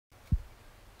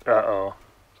Uh-oh.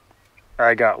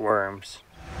 I got worms.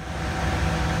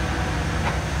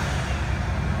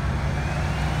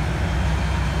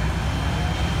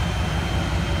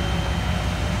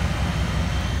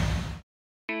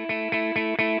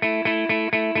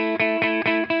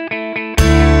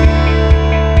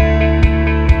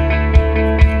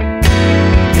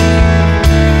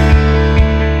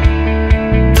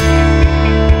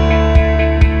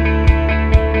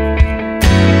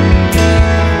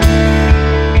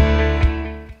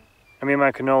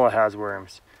 My canola has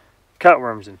worms.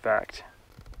 Cutworms, in fact.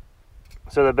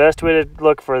 So the best way to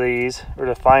look for these, or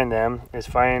to find them, is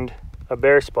find a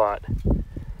bare spot.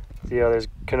 See how there's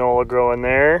canola growing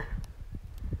there?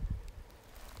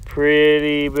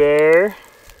 Pretty bare.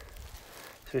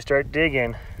 So we start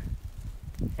digging.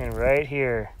 And right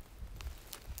here,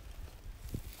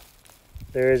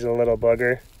 there is a little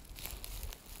bugger.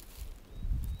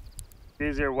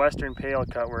 These are western pale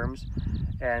cutworms,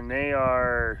 and they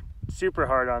are super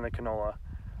hard on the canola.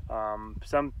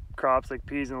 Some crops like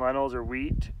peas and lentils or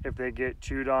wheat, if they get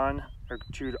chewed on or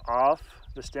chewed off,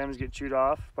 the stems get chewed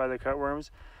off by the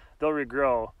cutworms, they'll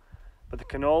regrow. But the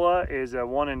canola is a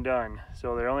one and done,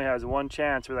 so there only has one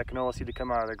chance for that canola seed to come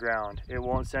out of the ground. It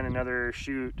won't send another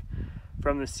shoot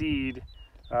from the seed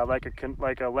like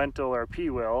a lentil or a pea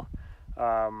will,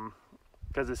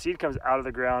 because the seed comes out of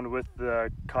the ground with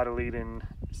the cotyledon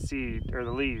seed, or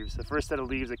the leaves. The first set of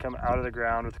leaves that come out of the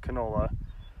ground with the canola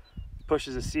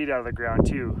pushes the seed out of the ground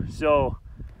too. So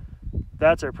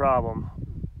that's our problem.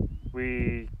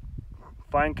 We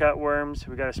find cutworms,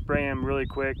 we got to spray them really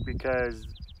quick because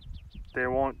they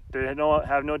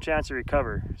have no chance to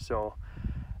recover. So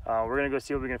we're gonna go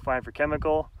see what we can find for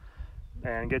chemical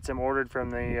and get some ordered from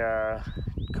the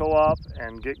co-op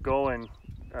and get going,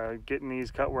 getting these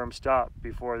cutworms stopped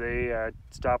before they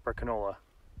stop our canola.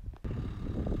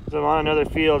 So I'm on another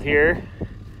field here.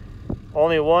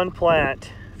 Only one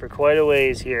plant for quite a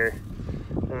ways here.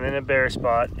 I'm in a bare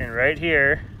spot, and right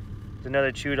here is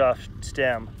another chewed off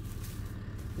stem.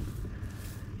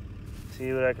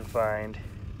 See what I can find.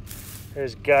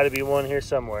 There's got to be one here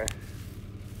somewhere.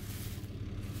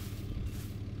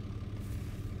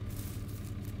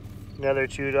 Another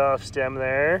chewed off stem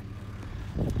there.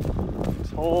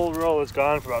 This whole row is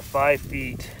gone for about 5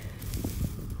 feet.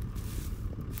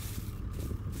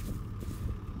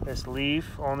 This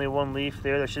leaf, only one leaf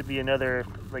there. There should be another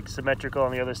like symmetrical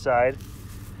on the other side.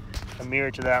 A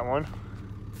mirror to that one.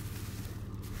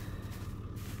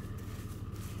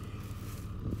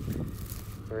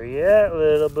 Where you at,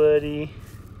 little buddy?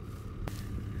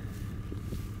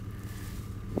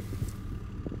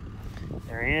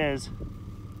 There he is.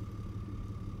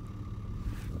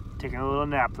 Taking a little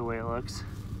nap the way it looks.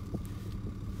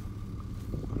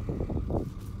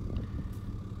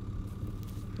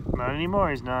 Not anymore,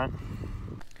 he's not.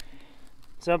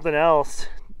 Something else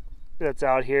that's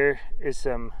out here is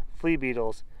some flea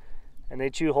beetles, and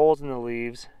they chew holes in the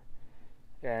leaves,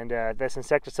 and this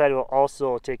insecticide will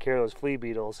also take care of those flea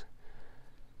beetles.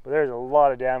 But there's a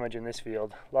lot of damage in this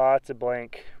field, lots of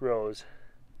blank rows.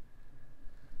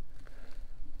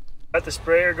 Got the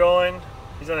sprayer going.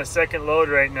 He's on a second load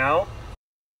right now.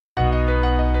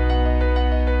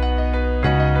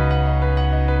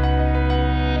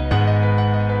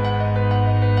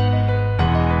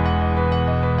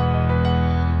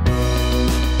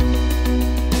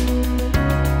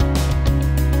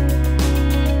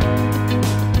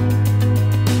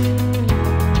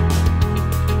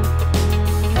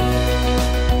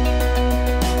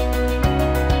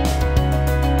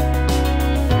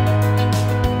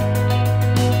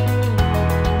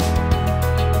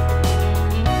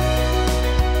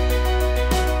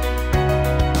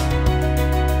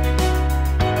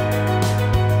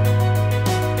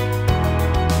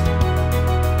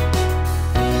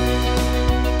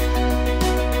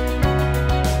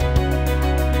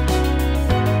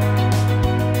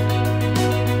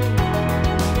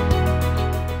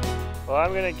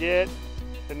 I'm gonna get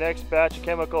the next batch of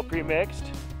chemical pre-mixed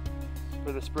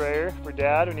for the sprayer for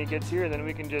Dad when he gets here, and then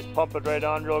we can just pump it right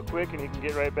on real quick and he can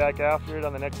get right back after it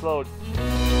on the next load.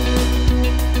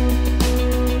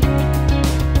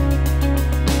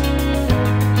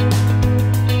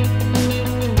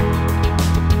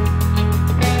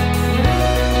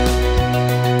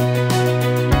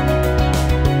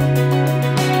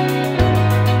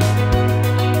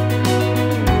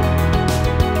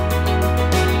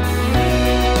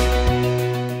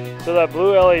 So that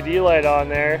blue LED light on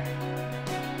there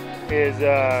is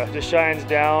just shines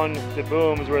down the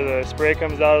booms where the spray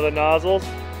comes out of the nozzles.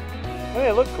 Oh,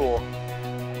 they look cool.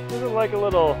 This is like a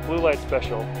little blue light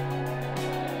special.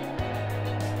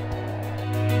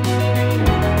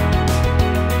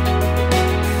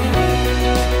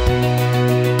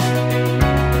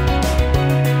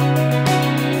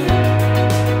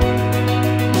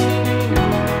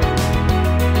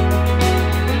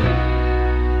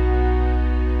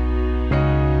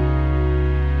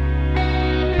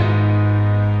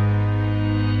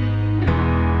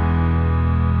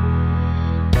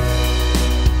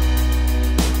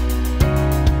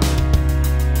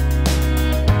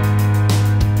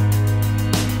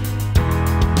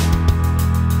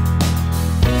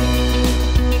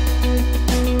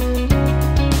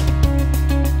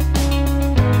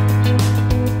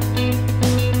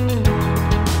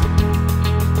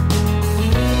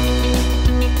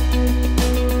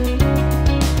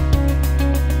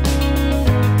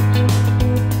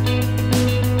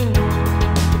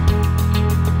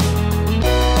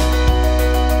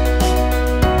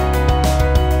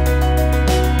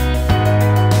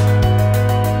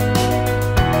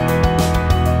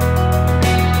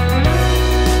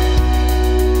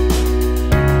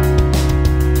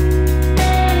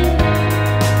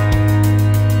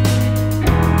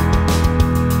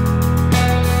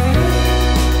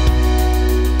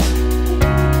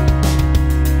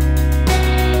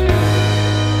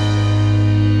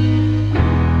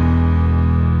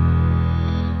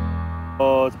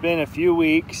 been a few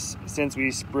weeks since we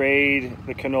sprayed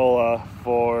the canola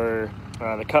for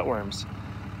the cutworms.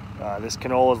 This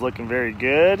canola is looking very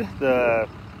good. The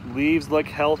leaves look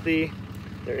healthy.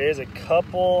 There is a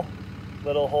couple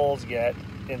little holes yet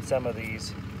in some of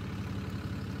these.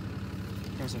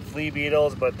 There's some flea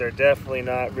beetles, but they're definitely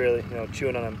not really,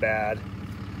 chewing on them bad.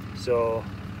 So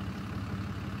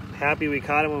happy we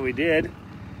caught them when we did.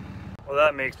 Well,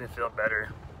 that makes me feel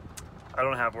better. I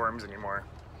don't have worms anymore.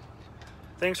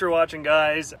 Thanks for watching,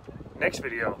 guys. Next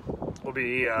video, we'll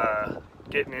be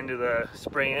getting into the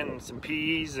spraying some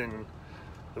peas and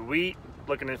the wheat,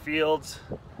 looking at fields,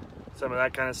 some of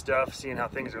that kind of stuff, seeing how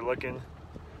things are looking.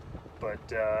 But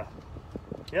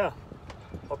yeah,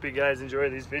 hope you guys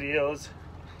enjoy these videos.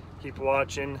 Keep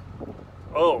watching.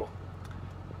 Oh,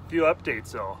 a few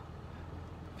updates though.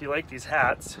 If you like these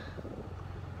hats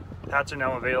are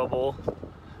now available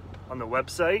on the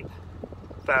website,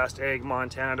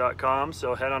 fasteggmontana.com,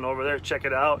 so head on over there, check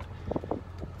it out. A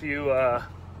few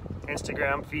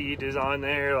Instagram feed is on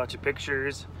there, lots of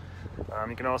pictures.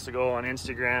 You can also go on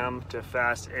Instagram to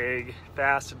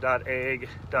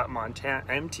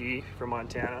fast.egg.montana for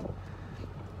Montana,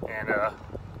 and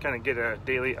kind of get a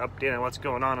daily update on what's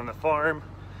going on the farm,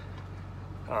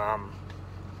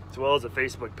 as well as a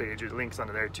Facebook page. There's links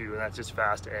onto there too, and that's just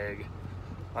Fast Egg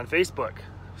on Facebook.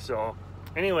 So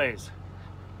anyways,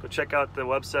 go check out the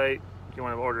website if you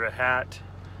want to order a hat.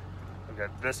 I've got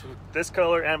this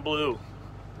color and blue.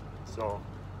 So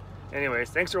anyways,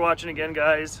 thanks for watching again,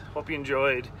 guys. Hope you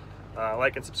enjoyed.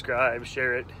 Like and subscribe,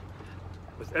 share it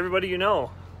with everybody you know,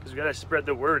 because we got to spread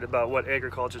the word about what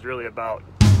agriculture is really about.